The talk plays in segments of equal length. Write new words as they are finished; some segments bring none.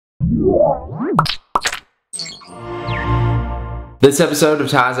This episode of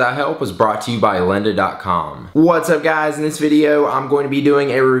Ties I Help was brought to you by lynda.com. What's up guys, in this video I'm going to be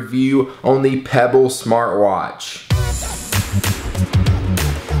doing a review on the Pebble Smart Watch.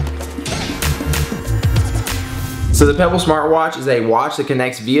 So the Pebble Smart Watch is a watch that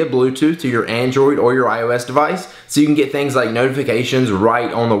connects via Bluetooth to your Android or your iOS device, so you can get things like notifications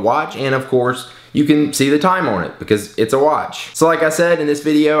right on the watch, and of course you can see the time on it because it's a watch. So like I said, in this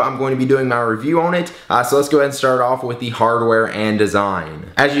video I'm going to be doing my review on it, so let's go ahead and start off with the hardware and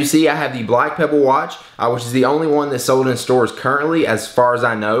design. As you see, I have the black Pebble watch, which is the only one that's sold in stores currently as far as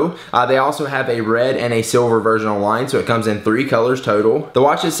I know. They also have a red and a silver version online, so it comes in 3 colors total. The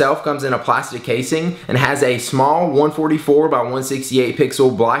watch itself comes in a plastic casing and has a small 144 by 168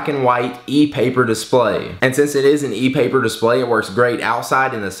 pixel black and white e-paper display. And since it is an e-paper display, it works great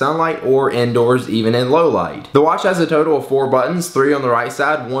outside in the sunlight or indoors even in low light. The watch has a total of 4 buttons, 3 on the right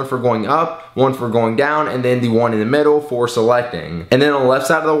side, 1 for going up, 1 for going down, and then the 1 in the middle for selecting. And then on the left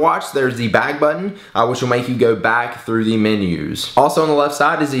side of the watch there's the back button, which will make you go back through the menus. Also on the left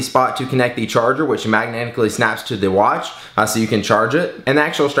side is the spot to connect the charger, which magnetically snaps to the watch so you can charge it. And the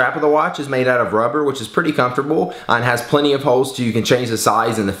actual strap of the watch is made out of rubber, which is pretty comfortable and has plenty of holes so you can change the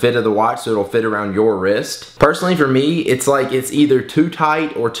size and the fit of the watch so it'll fit around your wrist. Personally for me, it's like it's either too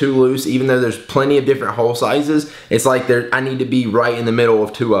tight or too loose. Even though there's plenty of different hole sizes, it's like I need to be right in the middle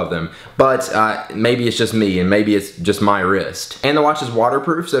of 2 of them. But maybe it's just me and maybe it's just my wrist. And the watch is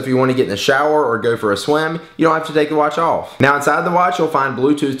waterproof, so if you want to get in the shower or go for a swim, you don't have to take the watch off. Now inside the watch you'll find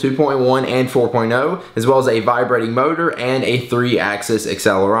Bluetooth 2.1 and 4.0, as well as a vibrating motor and a 3-axis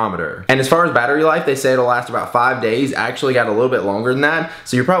accelerometer. And as far as battery life, they say it'll last about 5 days. I actually got a little bit longer than that,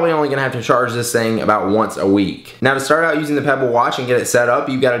 so you're probably only gonna have to charge this thing about once a week. Now to start out using the Pebble watch and get it set up,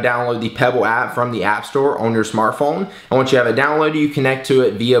 you've got to download the Pebble app from the App Store on your smartphone. And once you have it downloaded, you connect to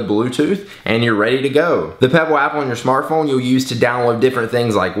it via Bluetooth and you're ready to go. The Pebble app on your smartphone you'll use to download different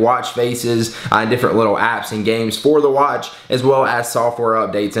things like watch faces and different little apps and games for the watch, as well as software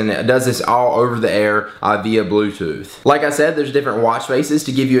updates, and it does this all over the air via Bluetooth. Like I said, there's different watch faces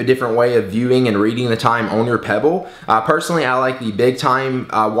to give you a different way of viewing and reading the time on your Pebble. Personally, I like the big time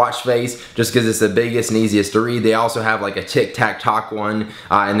watch face just because it's the biggest and easiest to read. They also have like a tic-tac-toc one,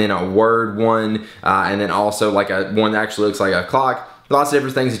 and then a word one, and then also like a one that actually looks like a clock. Lots of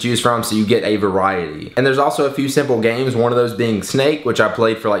different things to choose from, so you get a variety. And there's also a few simple games, one of those being Snake, which I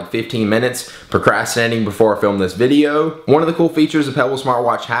played for like 15 minutes, procrastinating before I filmed this video. One of the cool features the Pebble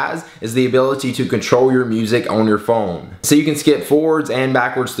smartwatch has is the ability to control your music on your phone. So you can skip forwards and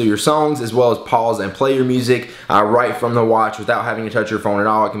backwards through your songs, as well as pause and play your music right from the watch without having to touch your phone at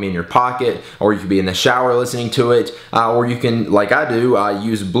all. It can be in your pocket, or you can be in the shower listening to it, or you can, like I do,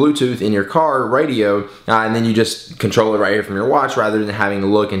 use Bluetooth in your car radio, and then you just control it right here from your watch rather than having to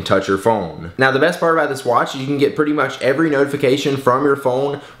look and touch your phone. Now the best part about this watch is you can get pretty much every notification from your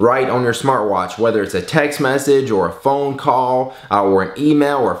phone right on your smartwatch, whether it's a text message or a phone call or an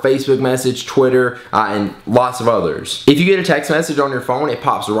email or a Facebook message, Twitter, and lots of others. If you get a text message on your phone, it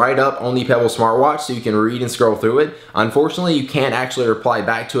pops right up on the Pebble smartwatch so you can read and scroll through it. Unfortunately, you can't actually reply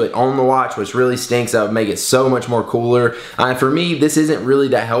back to it on the watch, which really stinks. That would make it so much more cooler. And for me, this isn't really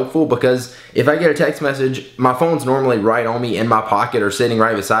that helpful because if I get a text message, my phone's normally right on me in my pocket or sitting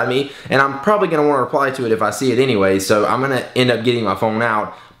right beside me, and I'm probably going to want to reply to it if I see it anyway, so I'm going to end up getting my phone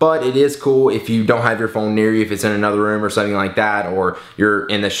out. But it is cool if you don't have your phone near you, if it's in another room or something like that, or you're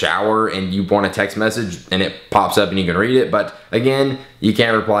in the shower and you want a text message and it pops up and you can read it, but again, you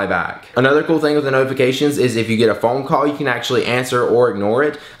can't reply back. Another cool thing with the notifications is if you get a phone call, you can actually answer or ignore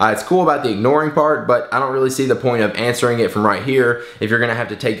it. It's cool about the ignoring part, but I don't really see the point of answering it from right here if you're gonna have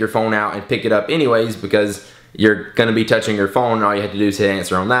to take your phone out and pick it up anyways, because you're gonna be touching your phone and all you have to do is hit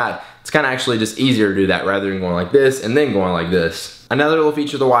answer on that. It's kind of actually just easier to do that rather than going like this and then going like this. Another little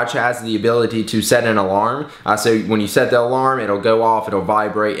feature the watch has is the ability to set an alarm. So when you set the alarm, it'll go off, it'll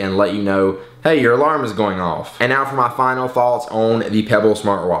vibrate and let you know, hey, your alarm is going off. And now for my final thoughts on the Pebble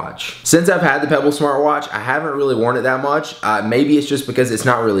smartwatch. Since I've had the Pebble smartwatch, I haven't really worn it that much. Maybe it's just because it's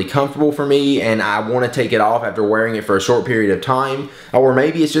not really comfortable for me and I want to take it off after wearing it for a short period of time. Or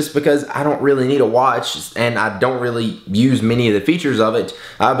maybe it's just because I don't really need a watch and I don't really use many of the features of it.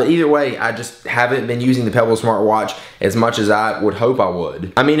 But either way, I just haven't been using the Pebble smartwatch as much as I would hope I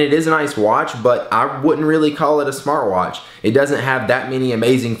would. I mean, it is a nice watch, but I wouldn't really call it a smartwatch. It doesn't have that many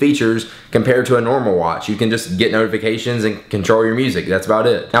amazing features compared to a normal watch. You can just get notifications and control your music. That's about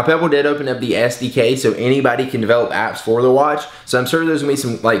it. Now, Pebble did open up the SDK so anybody can develop apps for the watch. So I'm sure there's gonna be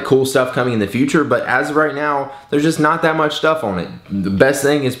some like cool stuff coming in the future, but as of right now, there's just not that much stuff on it. The best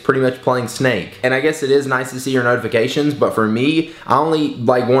thing is pretty much playing Snake. And I guess it is nice to see your notifications, but for me, I only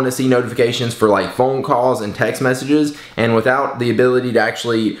like want to see notifications for like phone calls and text messages, and without the ability to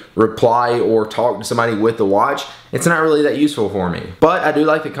actually reply or talk to somebody with the watch, it's not really that useful for me. But I do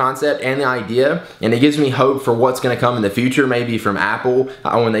like the concept and the idea, and it gives me hope for what's going to come in the future, maybe from Apple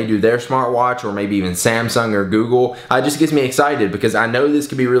when they do their smartwatch, or maybe even Samsung or Google. It just gets me excited because I know this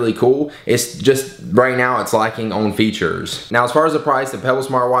could be really cool. It's just right now it's lacking on features. Now, as far as the price, the Pebble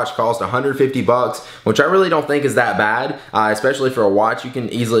smartwatch cost 150 bucks, which I really don't think is that bad, especially for a watch. You can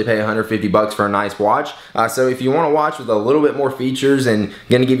easily pay 150 bucks for a nice watch. So if you want a watch with a little bit more features and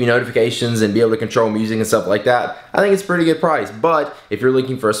going to give you notifications and be able to control music and stuff like that, I think it's a pretty good price. But if you're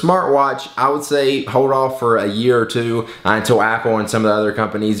looking for a smartwatch, I would say hold off for a year or two until Apple and some of the other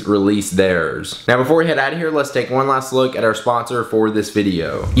companies release theirs. Now, before we head out of here, let's take one last look at our sponsor for this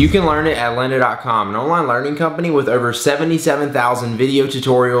video. You can learn it at lynda.com, an online learning company with over 77,000 video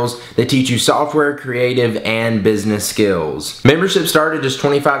tutorials that teach you software, creative, and business skills. Membership start at just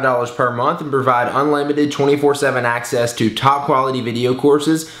 $25 per month and provide unlimited 24/7 access to top quality video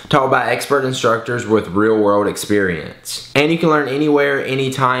courses taught by expert instructors with real-world experience. And you can learn anywhere,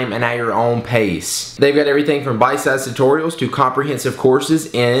 anytime, and at your own pace. They've got everything from bite-sized tutorials to comprehensive courses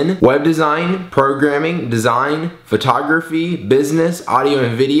in web design, programming, design, photography, business, audio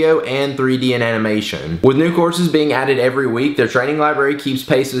and video, and 3D and animation. With new courses being added every week, their training library keeps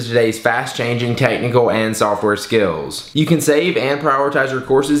pace with today's fast-changing technical and software skills. You can save and prioritize your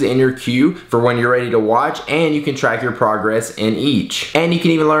courses in your queue for when you're ready to watch, and you can track your progress in each. And you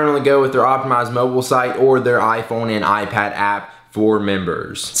can even learn on the go with their optimized mobile site or their iPhone and iPad app for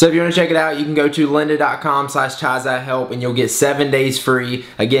members. So if you want to check it out, you can go to lynda.com/TieSideHelp and you'll get 7 days free.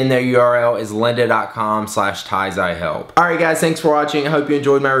 Again, their URL is lynda.com/TieSideHelp. Alright guys, thanks for watching. I hope you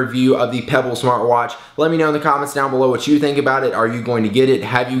enjoyed my review of the Pebble smartwatch. Let me know in the comments down below what you think about it. Are you going to get it?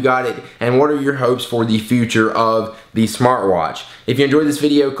 Have you got it? And what are your hopes for the future of the smartwatch? If you enjoyed this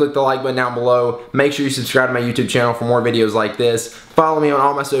video, click the like button down below. Make sure you subscribe to my YouTube channel for more videos like this. Follow me on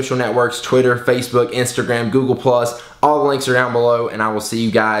all my social networks, Twitter, Facebook, Instagram, Google+. All the links are down below, and I will see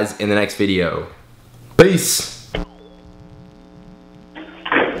you guys in the next video. Peace!